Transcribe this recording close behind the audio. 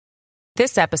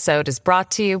This episode is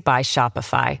brought to you by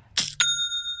Shopify.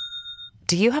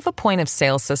 Do you have a point of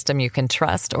sale system you can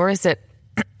trust, or is it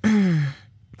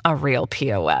a real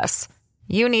POS?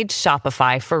 You need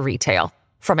Shopify for retail.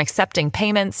 From accepting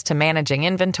payments to managing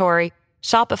inventory,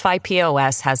 Shopify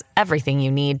POS has everything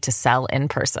you need to sell in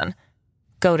person.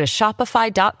 Go to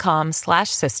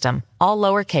shopify.com/system, all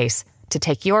lowercase, to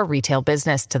take your retail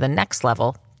business to the next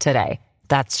level today.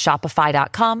 That's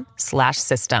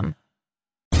shopify.com/system.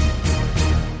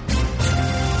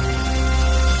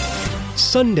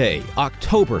 Sunday,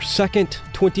 October 2nd,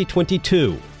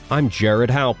 2022. I'm Jared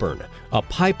Halpern. A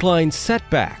pipeline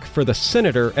setback for the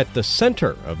senator at the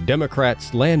center of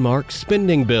Democrats' landmark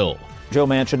spending bill. Joe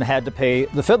Manchin had to pay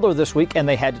the Fiddler this week, and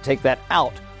they had to take that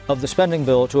out of the spending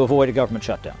bill to avoid a government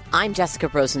shutdown. I'm Jessica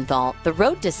Rosenthal. The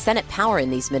road to Senate power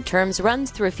in these midterms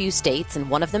runs through a few states, and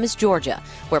one of them is Georgia,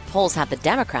 where polls have the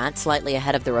Democrat slightly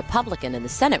ahead of the Republican in the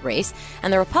Senate race,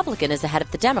 and the Republican is ahead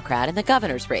of the Democrat in the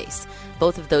governor's race.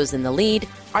 Both of those in the lead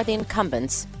are the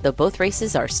incumbents, though both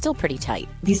races are still pretty tight.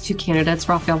 These two candidates,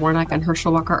 Raphael Warnock and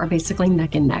Herschel Walker, are basically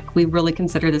neck and neck. We really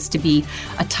consider this to be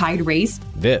a tied race.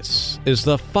 This is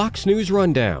the Fox News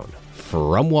Rundown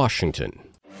from Washington.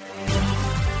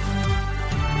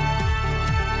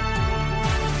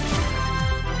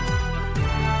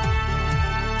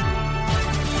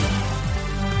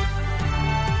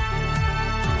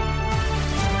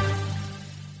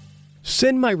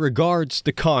 Send my regards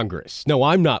to Congress. No,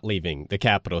 I'm not leaving the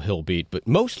Capitol Hill beat, but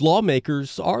most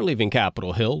lawmakers are leaving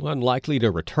Capitol Hill, unlikely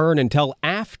to return until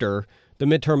after the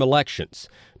midterm elections.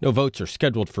 No votes are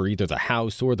scheduled for either the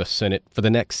House or the Senate for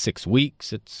the next 6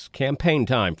 weeks. It's campaign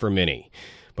time for many.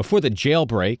 Before the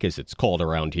jailbreak, as it's called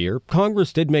around here,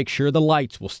 Congress did make sure the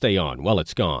lights will stay on while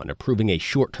it's gone, approving a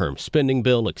short-term spending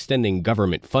bill extending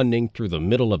government funding through the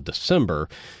middle of December.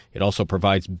 It also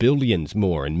provides billions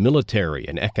more in military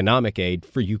and economic aid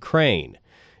for Ukraine.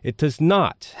 It does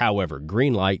not, however,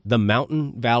 greenlight the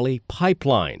Mountain Valley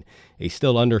Pipeline, a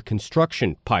still under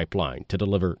construction pipeline to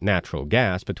deliver natural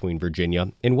gas between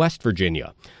Virginia and West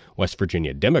Virginia. West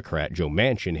Virginia Democrat Joe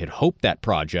Manchin had hoped that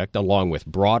project, along with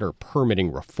broader permitting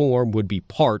reform, would be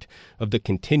part of the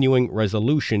continuing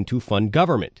resolution to fund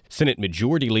government. Senate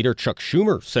Majority Leader Chuck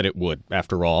Schumer said it would.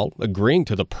 After all, agreeing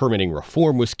to the permitting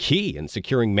reform was key in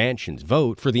securing Manchin's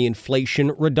vote for the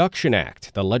Inflation Reduction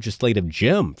Act, the legislative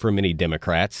gem for many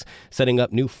Democrats, setting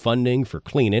up new funding for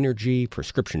clean energy,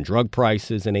 prescription drug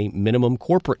prices, and a minimum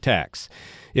corporate tax.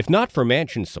 If not for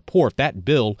Manchin's support, that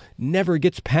bill never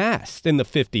gets passed in the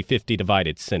 50-50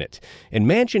 divided Senate. And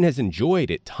Manchin has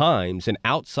enjoyed at times an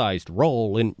outsized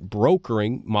role in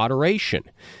brokering moderation.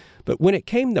 But when it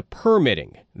came to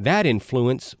permitting, that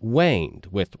influence waned,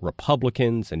 with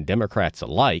Republicans and Democrats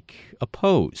alike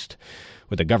opposed.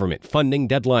 With the government funding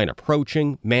deadline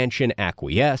approaching, Manchin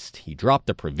acquiesced. He dropped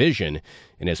the provision.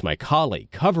 And as my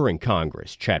colleague covering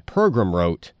Congress, Chad Pergram,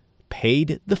 wrote,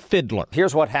 paid the fiddler.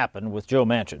 Here's what happened with Joe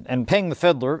Manchin. And paying the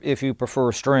fiddler, if you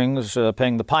prefer strings,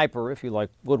 paying the piper, if you like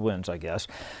woodwinds, I guess.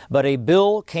 But a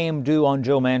bill came due on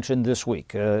Joe Manchin this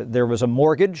week. There was a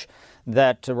mortgage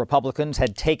that Republicans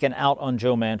had taken out on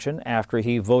Joe Manchin after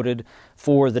he voted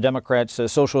for the Democrats'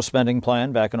 social spending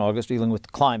plan back in August, dealing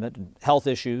with climate and health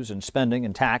issues and spending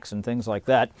and tax and things like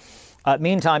that.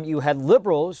 Meantime, you had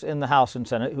liberals in the House and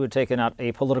Senate who had taken out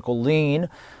a political lien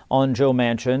on Joe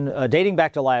Manchin, dating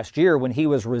back to last year when he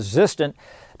was resistant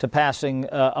to passing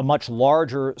a much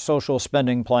larger social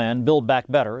spending plan, Build Back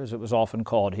Better, as it was often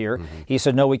called here. He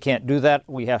said, no, we can't do that.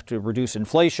 We have to reduce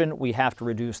inflation. We have to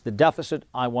reduce the deficit.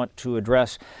 I want to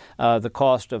address the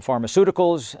cost of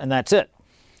pharmaceuticals, and that's it.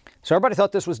 So everybody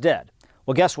thought this was dead.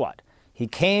 Well, guess what? He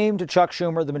came to Chuck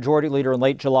Schumer, the majority leader, in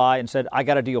late July and said, I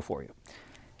got a deal for you.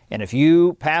 And if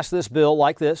you pass this bill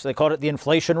like this, they called it the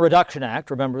Inflation Reduction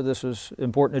Act. Remember, this was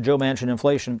important to Joe Manchin,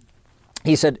 inflation.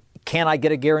 He said, can I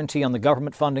get a guarantee on the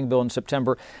government funding bill in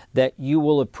September that you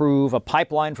will approve a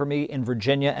pipeline for me in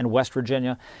Virginia and West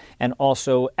Virginia and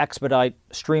also expedite,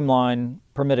 streamline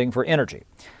permitting for energy?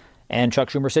 And Chuck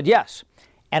Schumer said yes.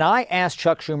 And I asked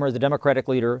Chuck Schumer, the Democratic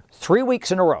leader, 3 weeks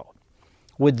in a row,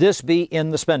 would this be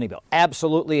in the spending bill?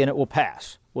 Absolutely, and it will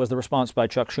pass, was the response by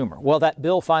Chuck Schumer. Well, that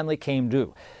bill finally came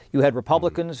due. You had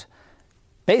Republicans,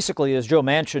 basically, as Joe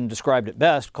Manchin described it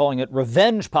best, calling it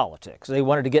revenge politics. They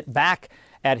wanted to get back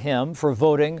at him for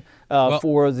voting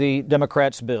for the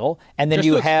Democrats' bill. And then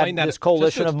you had this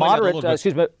coalition of moderate, I would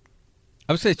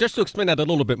say, just to explain that a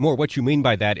little bit more, what you mean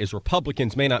by that is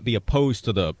Republicans may not be opposed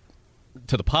to the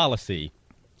policy,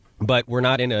 but we're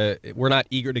not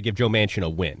eager to give Joe Manchin a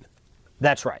win.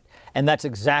 That's right. And that's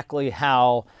exactly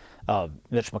how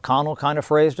Mitch McConnell kind of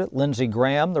phrased it. Lindsey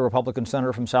Graham, the Republican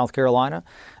senator from South Carolina,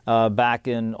 back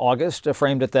in August,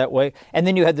 framed it that way. And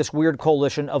then you had this weird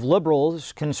coalition of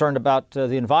liberals concerned about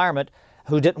the environment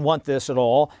who didn't want this at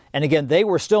all. And again, they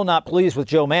were still not pleased with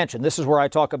Joe Manchin. This is where I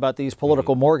talk about these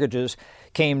political mortgages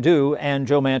came due, and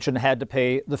Joe Manchin had to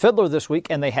pay the Fiddler this week,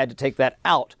 and they had to take that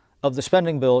out of the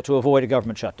spending bill to avoid a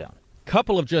government shutdown.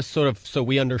 Couple of just sort of so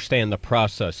we understand the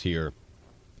process here.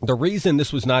 The reason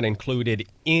this was not included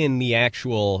in the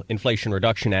actual Inflation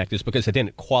Reduction Act is because it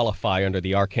didn't qualify under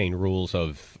the arcane rules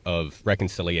of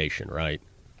reconciliation, right?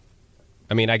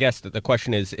 I mean, I guess the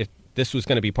question is, if this was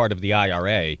going to be part of the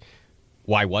IRA,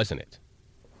 why wasn't it?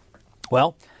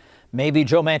 Well, maybe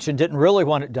Joe Manchin didn't really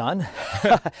want it done.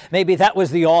 Maybe that was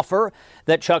the offer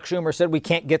that Chuck Schumer said, we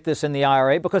can't get this in the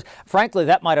IRA, because frankly,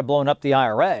 that might have blown up the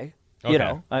IRA. Okay. You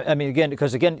know, I mean,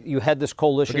 because you had this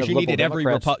coalition because of liberal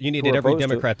Democrats. You needed every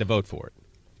Democrat to vote for it.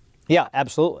 Yeah,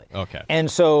 absolutely. Okay. And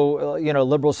so,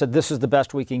 liberals said this is the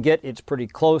best we can get. It's pretty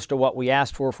close to what we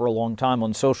asked for a long time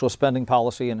on social spending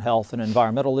policy and health and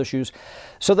environmental issues.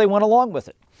 So they went along with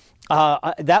it.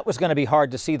 That was going to be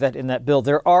hard to see that in that bill.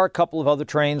 There are a couple of other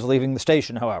trains leaving the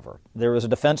station, however. There is a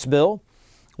defense bill,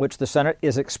 which the Senate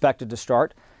is expected to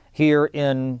start here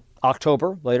in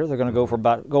October. Later, they're going to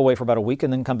go away for about a week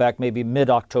and then come back maybe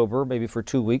mid-October, maybe for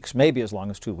 2 weeks, maybe as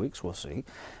long as 2 weeks. We'll see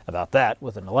about that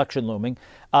with an election looming.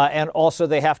 And also,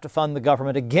 they have to fund the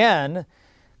government again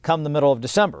come the middle of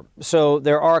December. So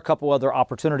there are a couple other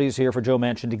opportunities here for Joe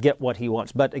Manchin to get what he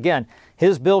wants. But again,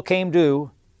 his bill came due.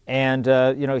 And,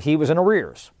 he was in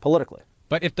arrears politically.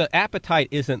 But if the appetite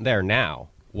isn't there now,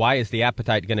 why is the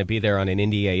appetite going to be there on an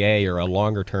NDAA or a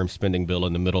longer-term spending bill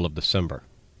in the middle of December?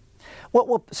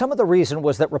 Well, some of the reason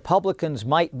was that Republicans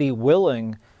might be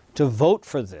willing to vote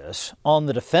for this on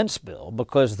the defense bill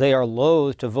because they are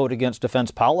loath to vote against defense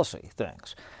policy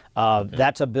things.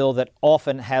 That's a bill that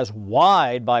often has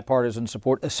wide bipartisan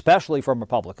support, especially from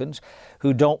Republicans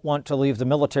who don't want to leave the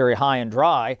military high and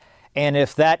dry. And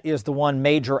if that is the one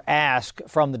major ask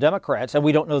from the Democrats, and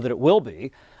we don't know that it will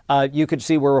be, you could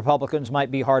see where Republicans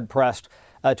might be hard-pressed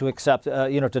to accept,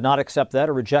 to not accept that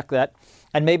or reject that.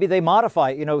 And maybe they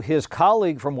modify. His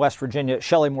colleague from West Virginia,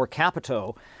 Shelley Moore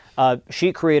Capito,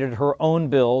 she created her own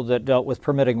bill that dealt with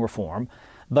permitting reform,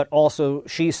 but also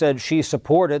she said she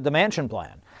supported the Manchin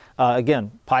plan.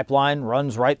 Again, pipeline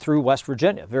runs right through West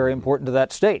Virginia, very important to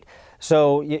that state.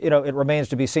 So, it remains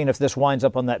to be seen if this winds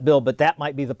up on that bill, but that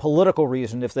might be the political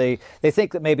reason if they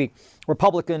think that maybe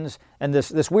Republicans and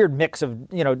this weird mix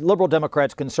of, liberal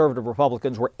Democrats, conservative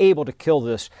Republicans were able to kill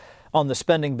this on the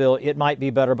spending bill. It might be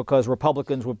better because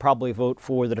Republicans would probably vote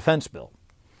for the defense bill.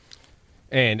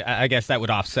 And I guess that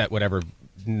would offset whatever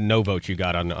no vote you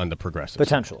got on the progressive.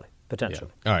 Potentially. Yeah.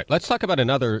 All right. Let's talk about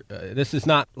another. This is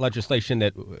not legislation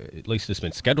that at least has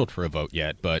been scheduled for a vote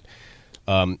yet, but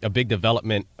a big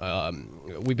development.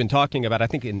 We've been talking about, I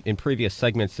think, in previous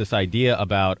segments, this idea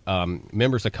about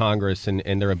members of Congress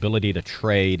and their ability to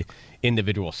trade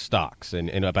individual stocks.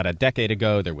 And about a decade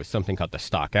ago, there was something called the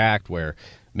Stock Act, where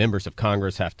members of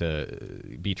Congress have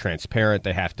to be transparent.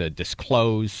 They have to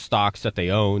disclose stocks that they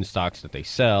own, stocks that they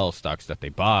sell, stocks that they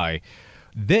buy.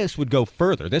 This would go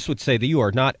further. This would say that you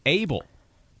are not able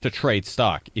to trade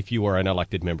stock if you are an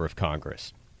elected member of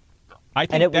Congress. I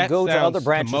think and it would go to other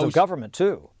branches of government,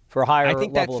 too, for higher level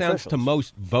officials. I think that sounds to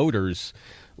most voters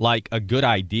like a good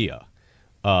idea.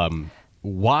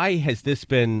 Why has this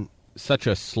been such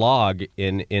a slog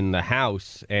in the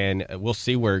House? And we'll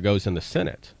see where it goes in the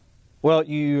Senate. Well,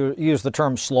 you use the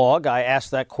term slog. I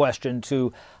asked that question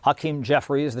to Hakeem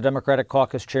Jeffries, the Democratic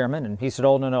caucus chairman, and he said,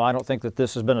 no, I don't think that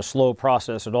this has been a slow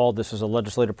process at all. This is a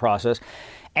legislative process.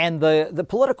 And the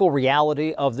political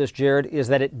reality of this, Jared, is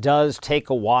that it does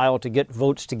take a while to get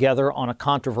votes together on a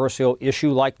controversial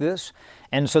issue like this.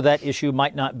 And so that issue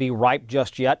might not be ripe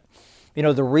just yet.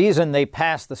 The reason they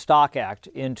passed the Stock Act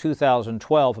in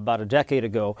 2012, about a decade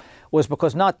ago, was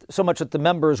because not so much that the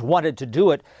members wanted to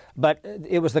do it, but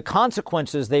it was the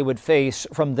consequences they would face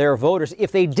from their voters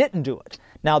if they didn't do it.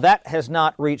 Now, that has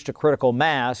not reached a critical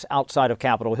mass outside of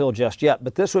Capitol Hill just yet,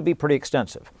 but this would be pretty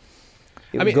extensive.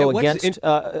 It would go against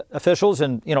officials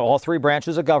in all three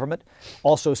branches of government,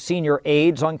 also senior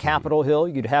aides on Capitol Hill.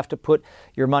 You'd have to put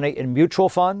your money in mutual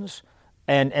funds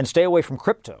and stay away from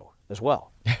crypto as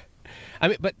well.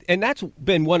 And that's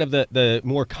been one of the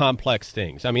more complex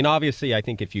things. Obviously, I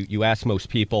think if you ask most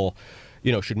people,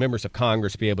 should members of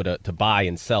Congress be able to buy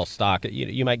and sell stock,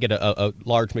 you might get a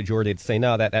large majority to say,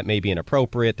 no, that may be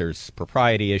inappropriate. There's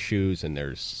propriety issues and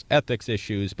there's ethics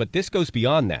issues. But this goes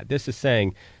beyond that. This is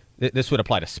saying this would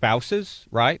apply to spouses,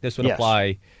 right? This would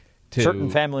apply to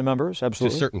certain family members,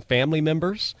 absolutely. To certain family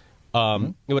members.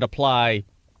 It would apply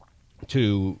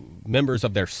to members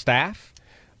of their staff.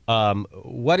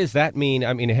 What does that mean?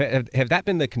 I mean, have that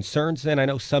been the concerns then? I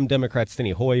know some Democrats,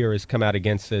 Steny Hoyer, has come out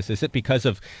against this. Is it because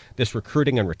of this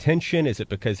recruiting and retention? Is it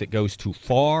because it goes too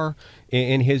far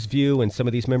in his view and some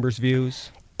of these members'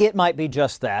 views? It might be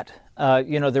just that.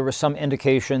 There was some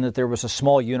indication that there was a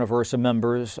small universe of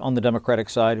members on the Democratic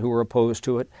side who were opposed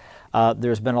to it.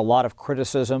 There's been a lot of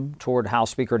criticism toward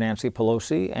House Speaker Nancy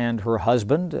Pelosi and her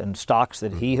husband and stocks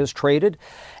that he has traded.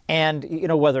 And,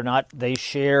 whether or not they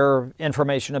share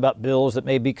information about bills that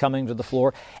may be coming to the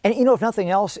floor. And, if nothing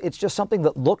else, it's just something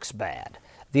that looks bad.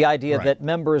 The idea that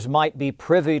members might be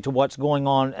privy to what's going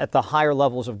on at the higher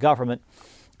levels of government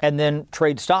and then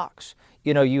trade stocks.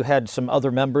 You had some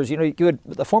other members. You had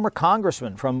the former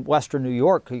congressman from Western New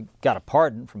York who got a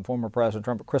pardon from former President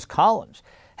Trump, Chris Collins,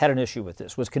 had an issue with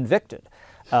this, was convicted,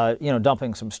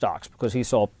 dumping some stocks because he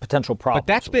saw potential problems.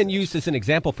 But that's been used as an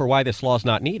example for why this law is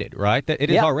not needed, right? That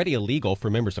it is already illegal for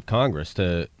members of Congress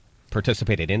to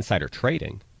participate in insider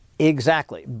trading.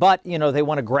 Exactly. But, they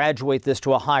want to graduate this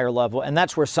to a higher level. And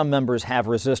that's where some members have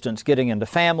resistance, getting into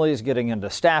families, getting into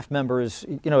staff members.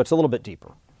 It's a little bit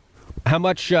deeper. How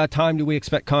much time do we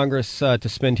expect Congress to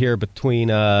spend here between,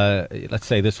 let's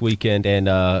say, this weekend and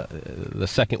the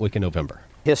second week in November?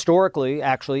 Historically,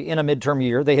 actually, in a midterm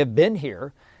year, they have been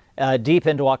here deep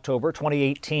into October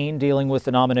 2018, dealing with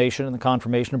the nomination and the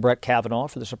confirmation of Brett Kavanaugh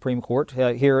for the Supreme Court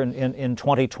here in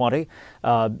 2020.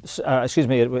 In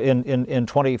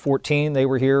 2014, they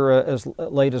were here as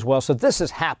late as well. So this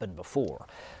has happened before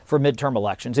for midterm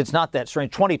elections. It's not that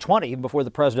strange. 2020, before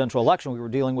the presidential election, we were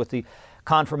dealing with the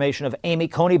confirmation of Amy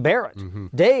Coney Barrett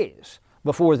days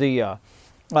before the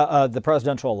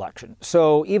presidential election.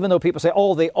 So even though people say,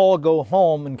 they all go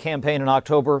home and campaign in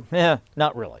October,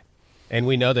 not really. And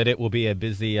we know that it will be a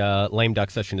busy lame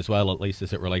duck session as well, at least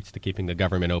as it relates to keeping the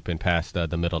government open past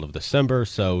the middle of December.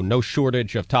 So no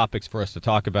shortage of topics for us to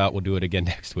talk about. We'll do it again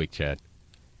next week, Chad.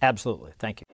 Absolutely.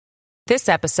 Thank you. This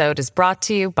episode is brought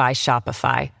to you by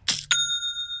Shopify.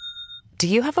 Do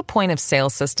you have a point of sale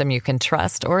system you can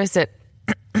trust, or is it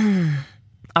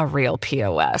a real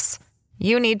POS?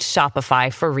 You need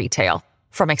Shopify for retail.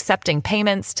 From accepting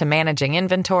payments to managing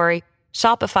inventory,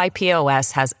 Shopify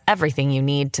POS has everything you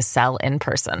need to sell in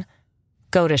person.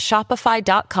 Go to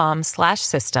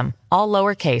shopify.com/system, all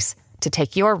lowercase, to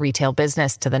take your retail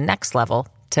business to the next level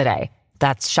today.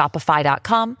 That's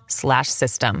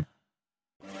shopify.com/system.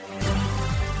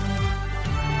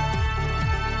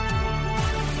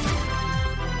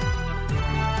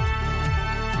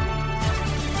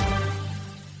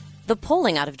 The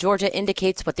polling out of Georgia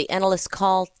indicates what the analysts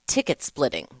call ticket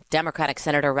splitting. Democratic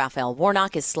Senator Raphael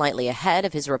Warnock is slightly ahead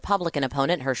of his Republican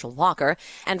opponent Herschel Walker,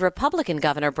 and Republican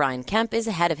Governor Brian Kemp is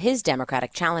ahead of his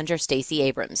Democratic challenger Stacey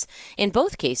Abrams. In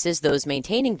both cases, those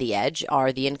maintaining the edge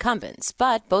are the incumbents,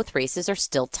 but both races are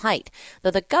still tight,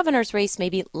 though the governor's race may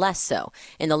be less so.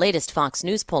 In the latest Fox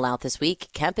News poll out this week,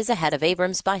 Kemp is ahead of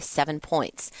Abrams by 7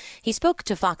 points. He spoke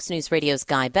to Fox News Radio's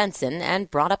Guy Benson and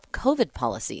brought up COVID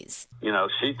policies.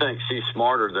 She thinks she's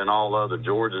smarter than all other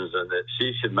Georgians and that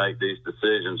she should make these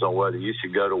decisions on whether you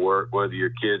should go to work, whether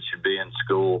your kids should be in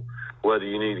school, whether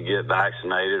you need to get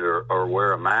vaccinated or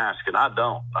wear a mask. And I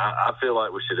don't. I feel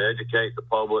like we should educate the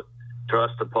public,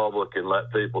 trust the public, and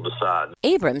let people decide.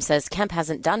 Abrams says Kemp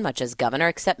hasn't done much as governor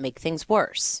except make things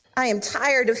worse. I am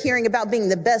tired of hearing about being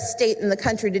the best state in the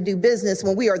country to do business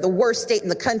when we are the worst state in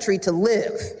the country to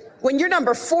live. When you're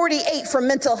number 48 for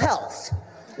mental health.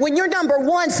 When you're number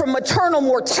 1 for maternal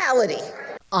mortality.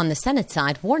 On the Senate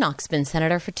side, Warnock's been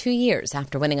senator for 2 years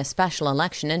after winning a special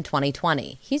election in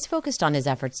 2020. He's focused on his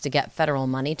efforts to get federal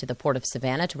money to the Port of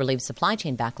Savannah to relieve supply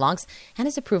chain backlogs and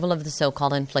his approval of the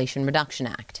so-called Inflation Reduction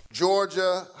Act.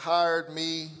 Georgia hired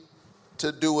me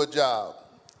to do a job,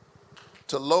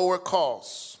 to lower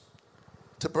costs,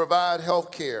 to provide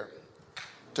health care,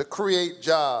 to create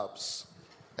jobs,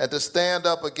 and to stand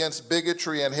up against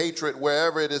bigotry and hatred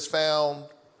wherever it is found.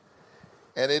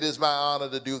 And it is my honor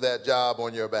to do that job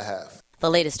on your behalf. The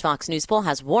latest Fox News poll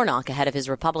has Warnock ahead of his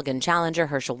Republican challenger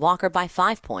Herschel Walker by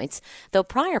 5 points, though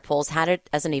prior polls had it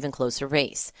as an even closer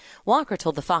race. Walker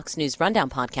told the Fox News Rundown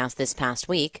podcast this past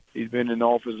week. He's been in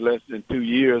office less than 2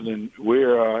 years, and we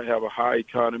have a high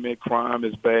economy. Crime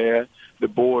is bad. The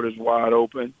border is wide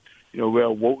open. We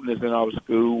have wokeness in our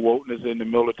school, wokeness in the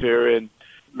military, and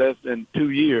less than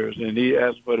 2 years. And he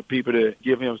asked for the people to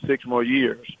give him 6 more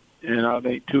years. And I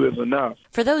think 2 is enough.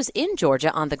 For those in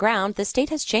Georgia on the ground, the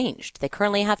state has changed. They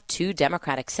currently have 2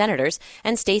 Democratic senators,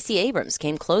 and Stacey Abrams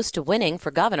came close to winning for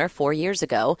governor 4 years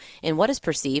ago in what is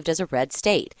perceived as a red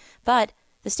state. But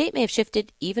the state may have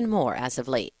shifted even more as of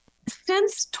late.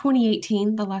 Since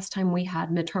 2018, the last time we had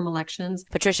midterm elections.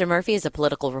 Patricia Murphy is a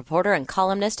political reporter and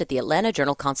columnist at the Atlanta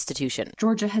Journal-Constitution.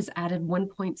 Georgia has added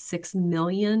 1.6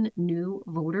 million new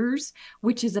voters,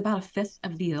 which is about a fifth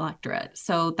of the electorate.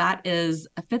 So that is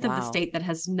a fifth of the state that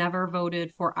has never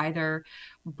voted for either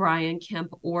Brian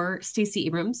Kemp or Stacey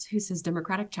Abrams, who's his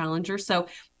Democratic challenger. So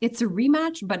it's a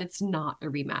rematch, but it's not a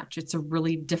rematch. It's a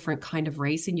really different kind of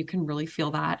race, and you can really feel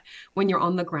that when you're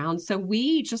on the ground. So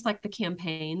we, just like the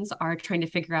campaigns, are trying to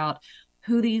figure out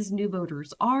who these new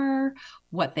voters are,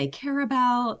 what they care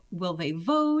about, will they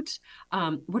vote,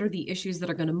 what are the issues that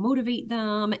are going to motivate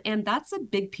them. And that's a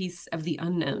big piece of the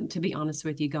unknown, to be honest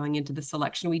with you, going into this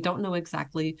election. We don't know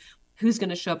exactly who's going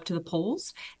to show up to the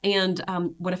polls and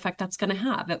what effect that's going to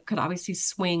have. It could obviously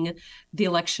swing the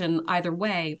election either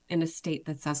way in a state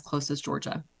that's as close as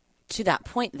Georgia. To that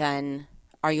point, then,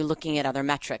 are you looking at other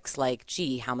metrics like,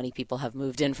 gee, how many people have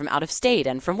moved in from out of state,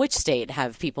 and from which state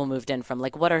have people moved in from?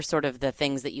 Like, what are sort of the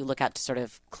things that you look at to sort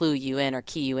of clue you in or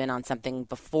key you in on something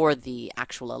before the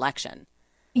actual election?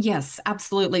 Yes,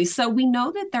 absolutely. So we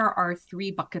know that there are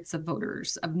three buckets of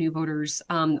voters, of new voters.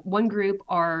 One group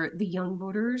are the young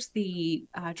voters, the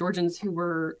Georgians who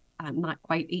were not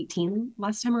quite 18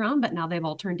 last time around, but now they've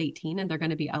all turned 18 and they're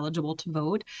going to be eligible to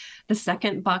vote. The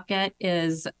second bucket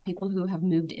is people who have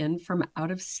moved in from out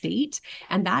of state,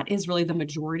 and that is really the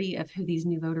majority of who these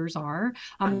new voters are.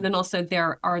 Then also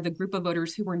there are the group of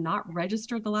voters who were not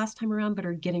registered the last time around, but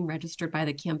are getting registered by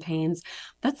the campaigns.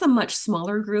 That's a much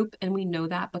smaller group, and we know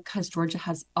that because Georgia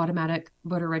has automatic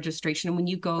voter registration. And when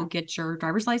you go get your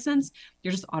driver's license,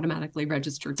 you're just automatically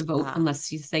registered to vote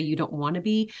unless you say you don't want to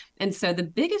be. And so the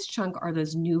biggest chunk are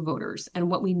those new voters.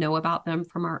 And what we know about them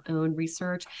from our own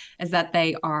research is that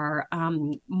they are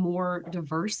more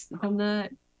diverse than the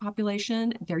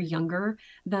population. They're younger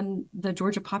than the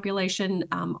Georgia population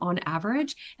on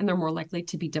average, and they're more likely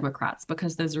to be Democrats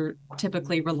because those are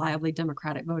typically reliably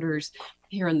Democratic voters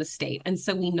here in the state. And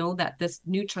so we know that this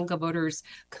new chunk of voters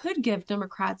could give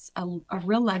Democrats a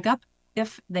real leg up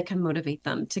if they can motivate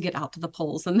them to get out to the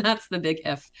polls. And that's the big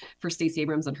if for Stacey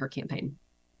Abrams and her campaign.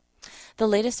 The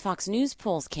latest Fox News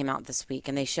polls came out this week,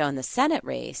 and they show in the Senate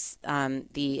race,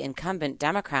 the incumbent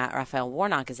Democrat, Raphael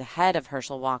Warnock, is ahead of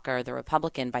Herschel Walker, the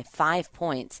Republican, by 5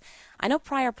 points. I know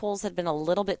prior polls had been a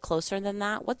little bit closer than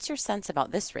that. What's your sense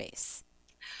about this race?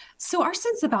 So our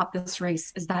sense about this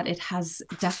race is that it has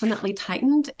definitely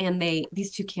tightened, and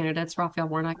these two candidates, Raphael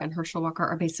Warnock and Herschel Walker,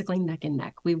 are basically neck and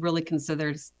neck. We really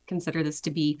consider this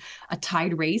to be a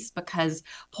tied race because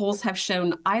polls have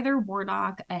shown either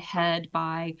Warnock ahead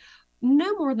by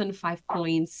no more than 5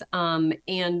 points,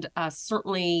 and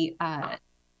certainly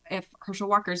if Herschel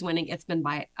Walker is winning, it's been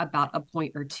by about a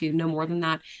point or two, no more than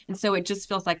that. And so it just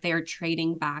feels like they are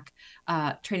trading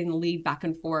the lead back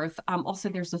and forth. Also,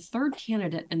 there's a third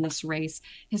candidate in this race.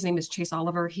 His name is Chase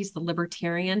Oliver. He's the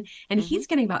Libertarian, and he's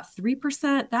getting about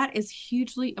 3%. That is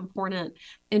hugely important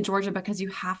in Georgia because you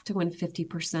have to win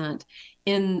 50%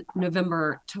 in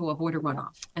November to avoid a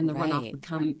runoff, and the runoff would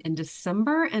come in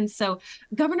December. And so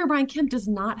Governor Brian Kemp does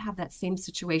not have that same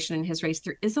situation in his race.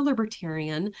 There is a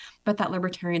Libertarian, but that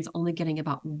Libertarian's only getting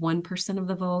about 1% of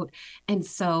the vote. And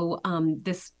so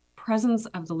this presence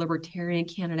of the Libertarian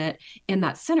candidate in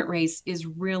that Senate race is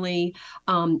really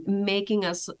making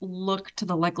us look to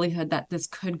the likelihood that this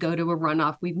could go to a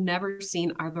runoff. We've never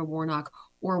seen either Warnock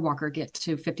or Walker get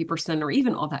to 50% or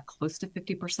even all that close to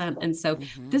 50%. And so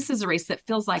this is a race that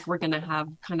feels like we're going to have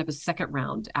kind of a second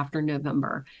round after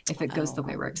November if it goes the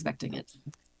way we're expecting it.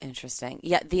 Interesting.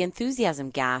 Yeah, the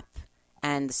enthusiasm gap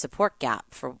and the support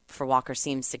gap for Walker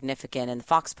seems significant. In the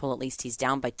Fox poll, at least, he's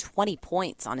down by 20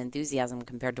 points on enthusiasm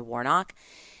compared to Warnock.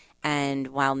 And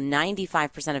while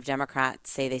 95% of Democrats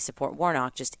say they support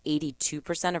Warnock, just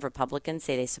 82% of Republicans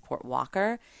say they support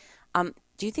Walker.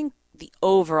 Do you think the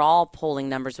overall polling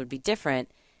numbers would be different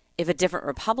if a different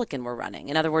Republican were running?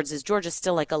 In other words, is Georgia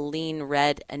still like a lean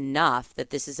red enough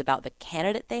that this is about the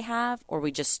candidate they have, or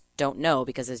we just don't know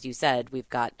because, as you said, we've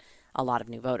got a lot of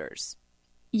new voters?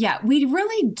 Yeah, we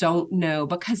really don't know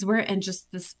because we're in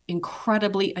just this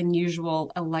incredibly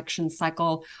unusual election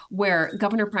cycle where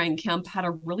Governor Brian Kemp had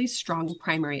a really strong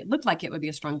primary. It looked like it would be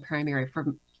a strong primary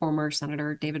for former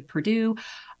Senator David Perdue.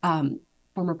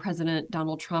 Former President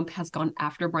Donald Trump has gone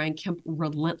after Brian Kemp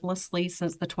relentlessly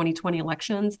since the 2020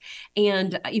 elections.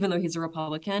 And even though he's a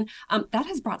Republican, that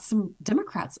has brought some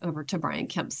Democrats over to Brian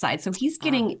Kemp's side. So he's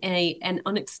getting an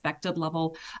unexpected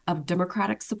level of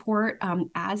Democratic support,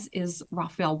 as is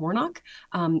Raphael Warnock.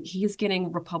 He is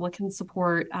getting Republican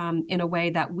support in a way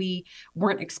that we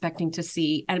weren't expecting to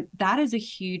see. And that is a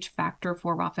huge factor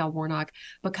for Raphael Warnock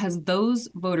because those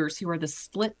voters who are the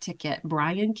split ticket,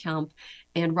 Brian Kemp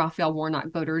and Raphael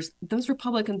Warnock voters, those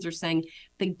Republicans are saying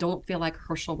they don't feel like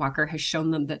Herschel Walker has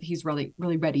shown them that he's really,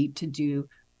 really ready to do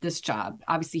this job.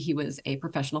 Obviously, he was a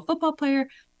professional football player,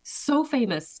 so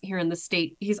famous here in the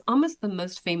state. He's almost the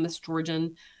most famous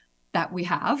Georgian that we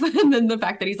have. And then the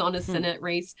fact that he's on a Senate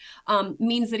race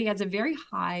means that he has a very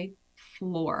high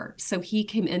floor. So he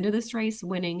came into this race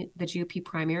winning the GOP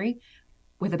primary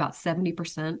with about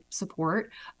 70%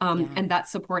 support. And that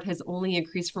support has only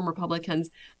increased from Republicans,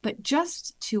 but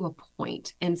just to a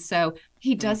point. And so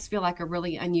he does feel like a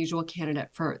really unusual candidate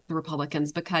for the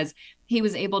Republicans because he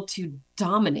was able to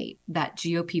dominate that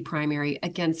GOP primary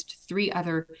against three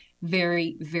other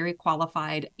very, very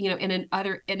qualified, in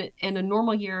a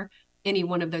normal year, any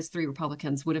one of those three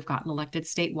Republicans would have gotten elected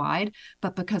statewide.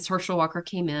 But because Herschel Walker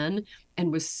came in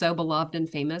and was so beloved and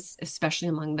famous, especially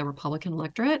among the Republican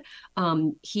electorate,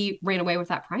 he ran away with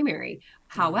that primary.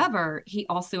 However, he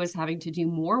also is having to do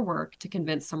more work to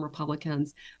convince some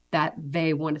Republicans that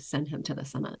they want to send him to the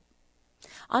Senate.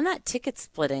 On that ticket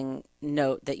splitting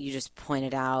note that you just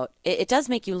pointed out, it does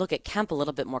make you look at Kemp a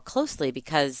little bit more closely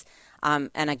because,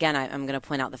 and again, I'm going to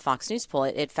point out the Fox News poll,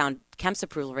 it found Kemp's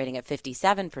approval rating at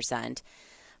 57%,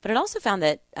 but it also found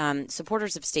that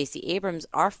supporters of Stacey Abrams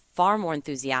are far more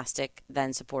enthusiastic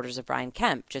than supporters of Brian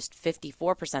Kemp. Just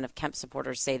 54% of Kemp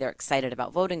supporters say they're excited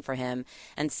about voting for him,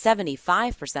 and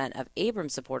 75% of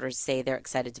Abrams supporters say they're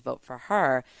excited to vote for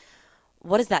her.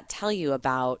 What does that tell you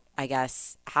about, I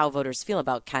guess, how voters feel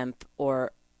about Kemp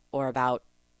or about,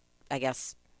 I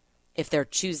guess, if they're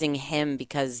choosing him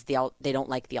because they don't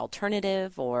like the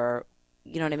alternative, or,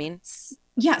 you know what I mean?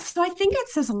 Yeah, so I think it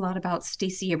says a lot about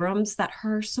Stacey Abrams that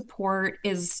her support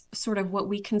is sort of what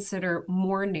we consider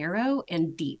more narrow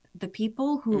and deep. The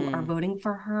people who are voting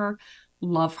for her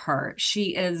love her.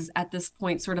 She is at this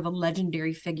point sort of a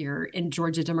legendary figure in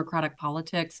Georgia Democratic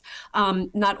politics,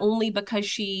 not only because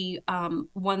she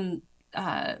won.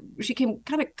 She came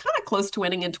kind of close to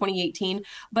winning in 2018,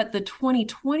 but the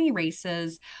 2020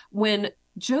 races, when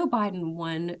Joe Biden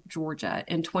won Georgia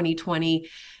in 2020,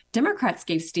 Democrats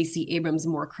gave Stacey Abrams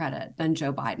more credit than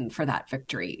Joe Biden for that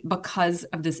victory because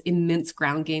of this immense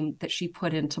ground game that she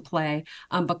put into play,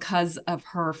 because of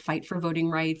her fight for voting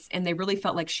rights. And they really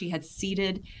felt like she had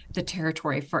ceded the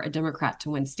territory for a Democrat to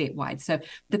win statewide. So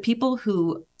the people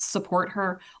who support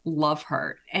her love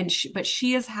her. But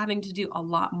she is having to do a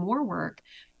lot more work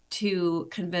to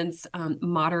convince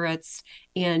moderates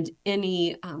and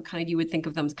any kind of, you would think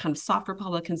of them as kind of soft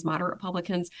Republicans, moderate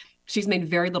Republicans. She's made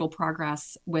very little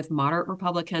progress with moderate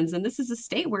Republicans. And this is a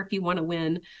state where if you want to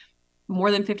win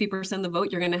more than 50% of the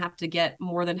vote, you're going to have to get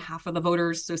more than half of the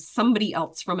voters. So somebody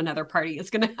else from another party is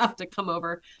going to have to come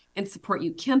over and support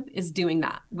you. Kemp is doing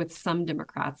that with some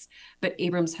Democrats, but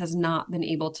Abrams has not been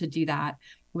able to do that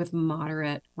with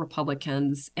moderate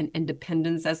Republicans and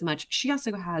independents as much. She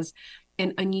also has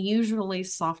an unusually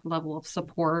soft level of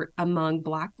support among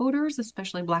Black voters,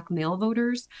 especially Black male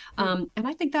voters. And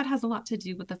I think that has a lot to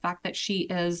do with the fact that she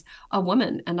is a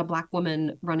woman and a Black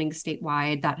woman running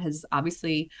statewide. That has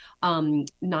obviously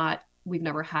we've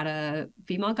never had a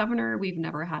female governor. We've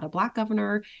never had a Black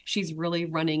governor. She's really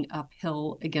running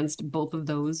uphill against both of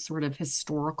those sort of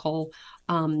historical,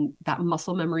 that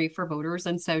muscle memory for voters.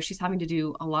 And so she's having to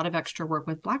do a lot of extra work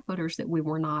with Black voters that we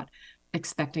were not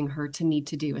expecting her to need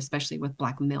to do, especially with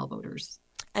Black male voters.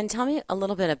 And tell me a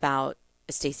little bit about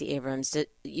Stacey Abrams,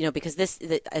 because this,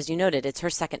 as you noted, it's her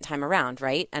second time around,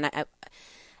 right? And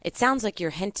it sounds like you're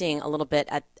hinting a little bit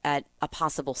at a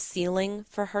possible ceiling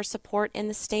for her support in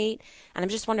the state. And I'm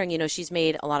just wondering, she's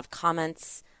made a lot of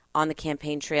comments on the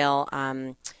campaign trail.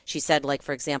 She said, like,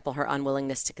 for example, her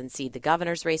unwillingness to concede the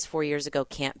governor's race 4 years ago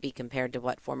can't be compared to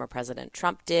what former President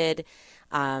Trump did.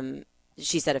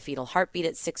 She said a fetal heartbeat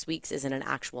at 6 weeks isn't an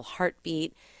actual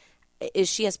heartbeat. Is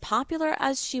she as popular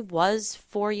as she was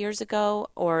 4 years ago?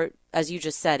 Or, as you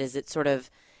just said, is it sort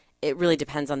of, it really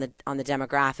depends on the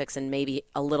demographics, and maybe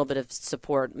a little bit of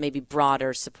support, maybe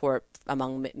broader support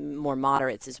among more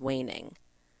moderates is waning?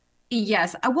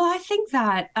 Yes. Well, I think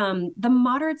that the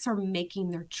moderates are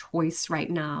making their choice right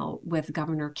now with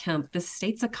Governor Kemp. The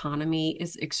state's economy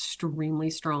is extremely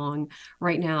strong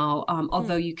right now,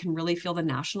 although you can really feel the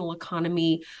national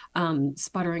economy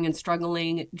sputtering and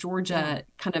struggling. Georgia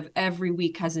kind of every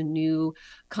week has a new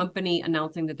company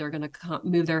announcing that they're going to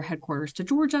move their headquarters to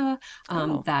Georgia,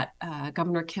 that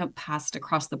Governor Kemp passed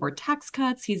across-the-board tax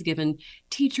cuts. He's given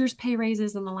teachers pay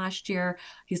raises in the last year.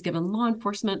 He's given law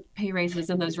enforcement pay raises,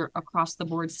 and those are across the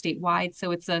board statewide.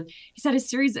 So he's had a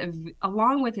series of,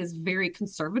 along with his very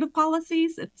conservative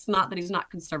policies, it's not that he's not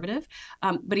conservative,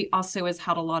 but he also has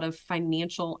had a lot of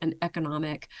financial and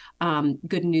economic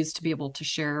good news to be able to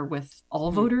share with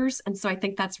all voters. And so I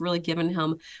think that's really given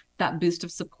him that boost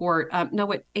of support. Now,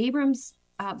 what Abrams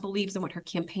believes and what her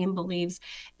campaign believes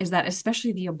is that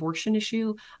especially the abortion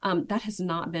issue, that has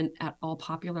not been at all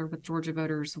popular with Georgia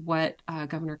voters. What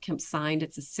Governor Kemp signed,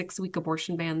 it's a 6-week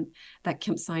abortion ban that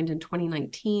Kemp signed in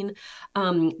 2019.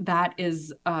 That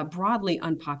is broadly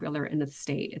unpopular in the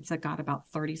state. It's got about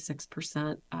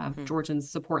 36% of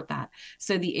Georgians support that.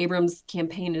 So the Abrams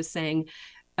campaign is saying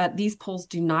these polls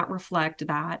do not reflect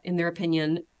that, in their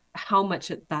opinion, how much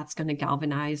that's going to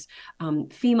galvanize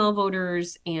female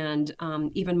voters and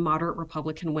even moderate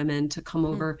Republican women to come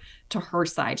over to her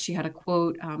side. She had a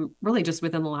quote really just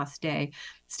within the last day.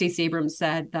 Stacey Abrams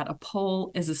said that a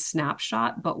poll is a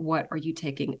snapshot, but what are you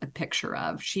taking a picture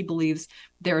of? She believes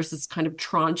there's this kind of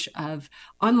tranche of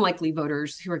unlikely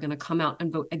voters who are going to come out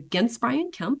and vote against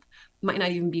Brian Kemp, might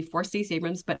not even be for Stacey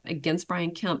Abrams, but against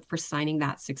Brian Kemp for signing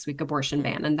that 6-week abortion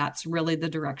ban. And that's really the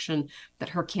direction that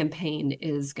her campaign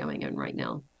is going in right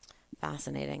now.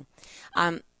 Fascinating.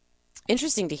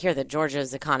 Interesting to hear that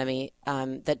Georgia's economy,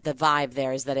 that the vibe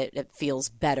there is that it feels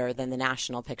better than the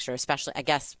national picture, especially, I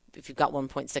guess, if you've got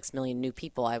 1.6 million new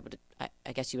people,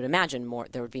 I guess you would imagine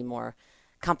there would be more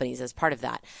companies as part of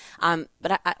that.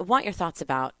 But I want your thoughts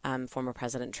about former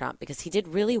President Trump, because he did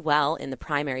really well in the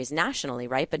primaries nationally,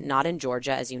 right? But not in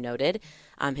Georgia, as you noted.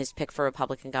 His pick for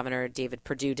Republican Governor David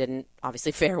Perdue didn't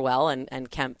obviously fare well,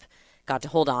 and Kemp got to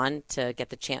hold on to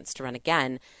get the chance to run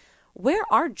again. Where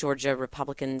are Georgia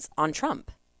Republicans on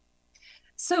Trump?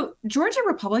 So Georgia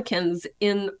Republicans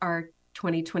in our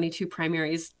 2022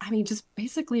 primaries, just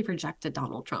basically rejected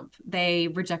Donald Trump. They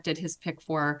rejected his pick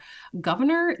for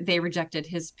governor. They rejected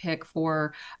his pick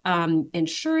for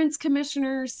insurance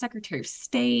commissioner, secretary of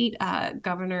state,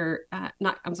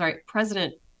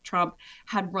 President Trump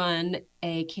had run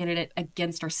a candidate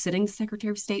against our sitting Secretary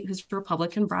of State, who's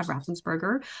Republican, Brad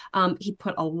Raffensperger. He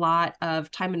put a lot of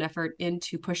time and effort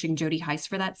into pushing Jody Hice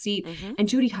for that seat, and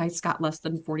Jody Hice got less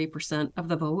than 40% of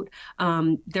the vote.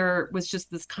 There was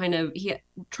just this kind of,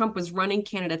 Trump was running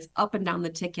candidates up and down the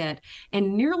ticket,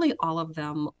 and nearly all of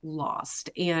them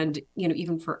lost. And,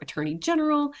 even for Attorney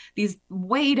General, these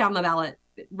way down the ballot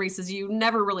races you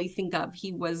never really think of,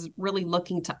 he was really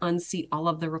looking to unseat all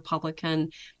of the Republican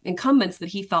incumbents that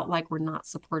he felt like were not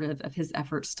supportive of his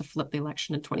efforts to flip the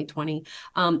election in 2020.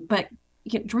 But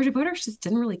Georgia voters just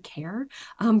didn't really care.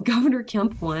 Governor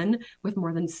Kemp won with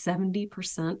more than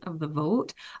 70% of the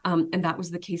vote. And that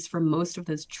was the case for most of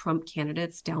those Trump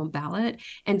candidates down ballot.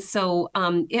 And so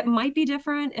it might be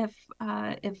different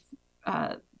if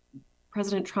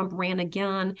President Trump ran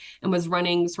again and was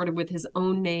running sort of with his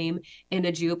own name in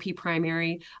a GOP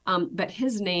primary. But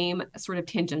his name sort of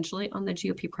tangentially on the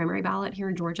GOP primary ballot here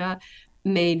in Georgia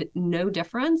made no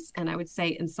difference. And I would say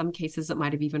in some cases it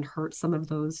might have even hurt some of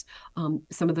those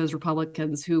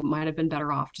Republicans who might have been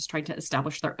better off just trying to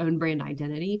establish their own brand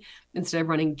identity instead of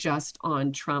running just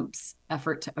on Trump's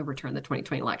effort to overturn the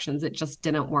 2020 elections. It just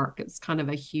didn't work. It's kind of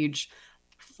a huge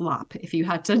flop, if you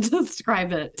had to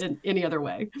describe it in any other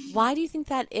way. Why do you think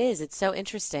that is? It's so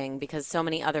interesting because so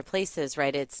many other places,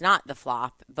 right, it's not the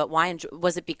flop. But why?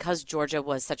 Was it because Georgia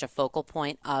was such a focal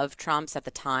point of Trump's at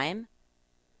the time?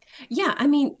 Yeah,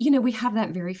 we have that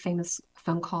very famous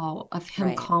phone call of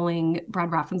him calling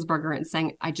Brad Raffensperger and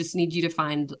saying, I just need you to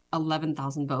find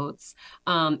 11,000 votes.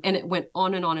 And it went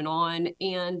on and on and on.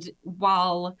 And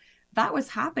while that was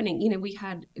happening, we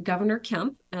had Governor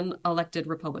Kemp, an elected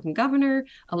Republican governor,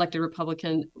 elected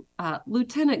Republican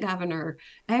lieutenant governor.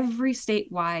 Every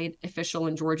statewide official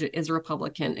in Georgia is a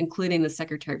Republican, including the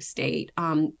Secretary of State.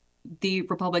 The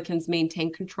Republicans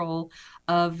maintain control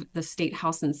of the state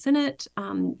House and Senate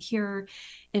here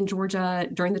in Georgia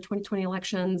during the 2020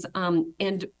 elections.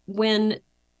 And when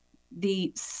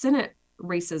the Senate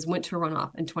races went to a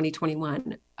runoff in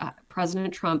 2021,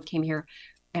 President Trump came here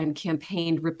and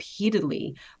campaigned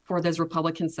repeatedly for those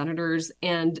Republican senators.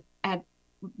 And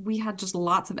we had just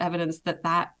lots of evidence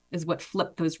that is what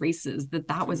flipped those races,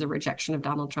 that was a rejection of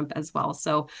Donald Trump as well.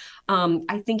 So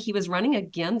I think he was running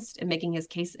against and making his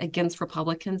case against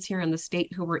Republicans here in the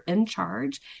state who were in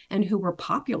charge and who were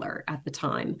popular at the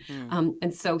time.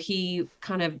 And so he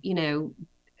kind of,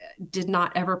 did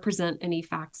not ever present any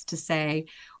facts to say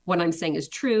what I'm saying is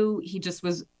true. He just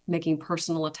was making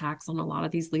personal attacks on a lot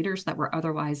of these leaders that were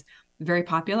otherwise very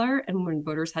popular. And when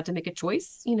voters had to make a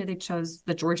choice, they chose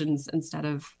the Georgians instead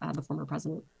of the former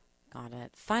president. Got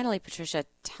it. Finally, Patricia,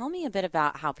 tell me a bit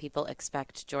about how people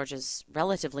expect Georgia's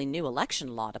relatively new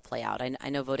election law to play out. I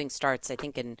know voting starts, I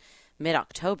think, in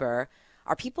mid-October.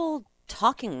 Are people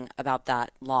talking about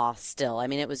that law still? I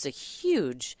mean, it was a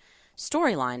huge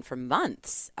storyline for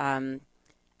months. And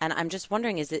I'm just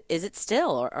wondering, is it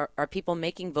still, or are people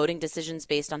making voting decisions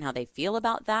based on how they feel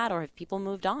about that, or have people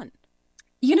moved on?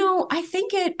 I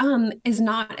think it is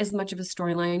not as much of a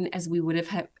storyline as we would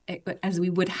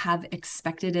have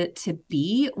expected it to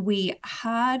be. We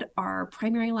had our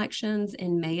primary elections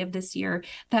in May of this year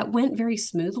that went very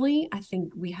smoothly. I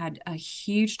think we had a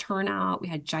huge turnout. We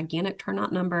had gigantic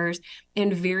turnout numbers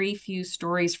and very few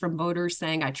stories from voters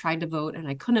saying, I tried to vote and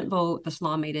I couldn't vote. This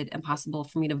law made it impossible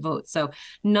for me to vote. So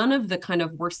none of the kind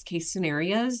of worst case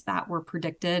scenarios that were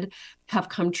predicted have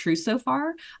come true so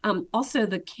far. Also,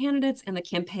 the candidates and the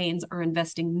campaigns are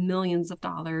investing millions of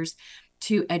dollars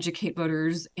to educate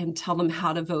voters and tell them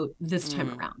how to vote this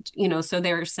time around. So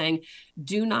they're saying,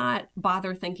 do not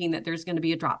bother thinking that there's going to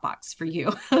be a drop box for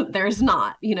you. There's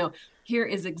not. Here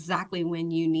is exactly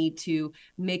when you need to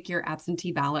make your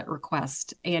absentee ballot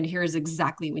request. And here is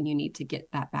exactly when you need to get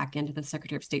that back into the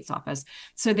Secretary of State's office.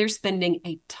 So they're spending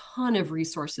a ton of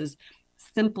resources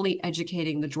simply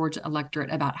educating the Georgia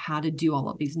electorate about how to do all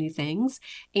of these new things.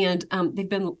 And they've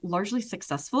been largely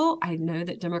successful. I know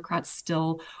that Democrats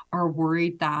still are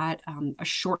worried that a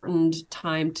shortened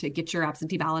time to get your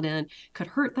absentee ballot in could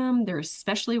hurt them. They're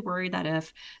especially worried that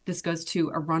if this goes to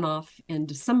a runoff in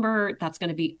December,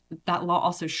 that law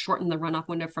also shortened the runoff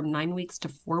window from 9 weeks to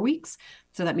 4 weeks.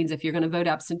 So that means if you're going to vote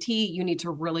absentee, you need to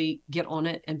really get on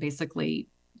it and basically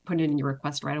put it in your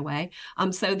request right away.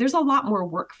 So there's a lot more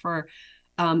work for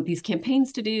these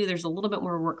campaigns to do. There's a little bit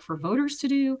more work for voters to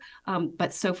do,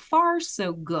 but so far,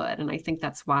 so good. And I think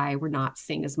that's why we're not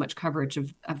seeing as much coverage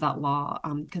of that law,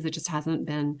 because it just hasn't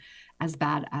been as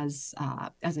bad as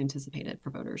anticipated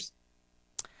for voters.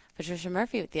 Patricia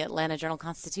Murphy with the Atlanta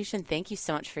Journal-Constitution, thank you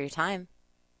so much for your time.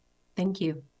 Thank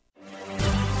you.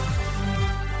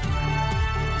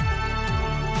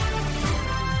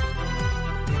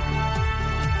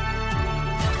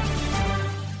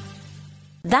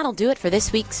 That'll do it for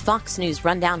this week's Fox News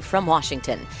Rundown from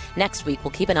Washington. Next week,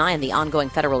 we'll keep an eye on the ongoing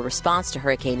federal response to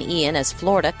Hurricane Ian as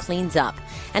Florida cleans up,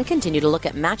 and continue to look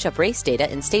at matchup race data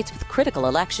in states with critical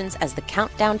elections as the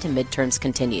countdown to midterms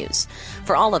continues.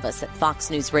 For all of us at Fox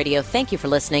News Radio, thank you for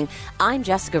listening. I'm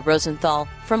Jessica Rosenthal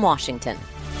from Washington.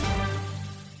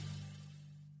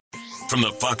 From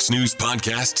the Fox News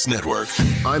Podcasts Network.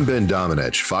 I'm Ben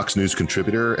Domenech, Fox News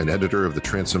contributor and editor of the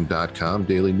Transom.com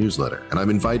daily newsletter, and I'm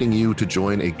inviting you to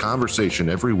join a conversation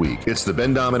every week. It's the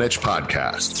Ben Domenech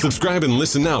Podcast. Subscribe and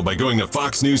listen now by going to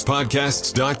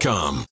foxnewspodcasts.com.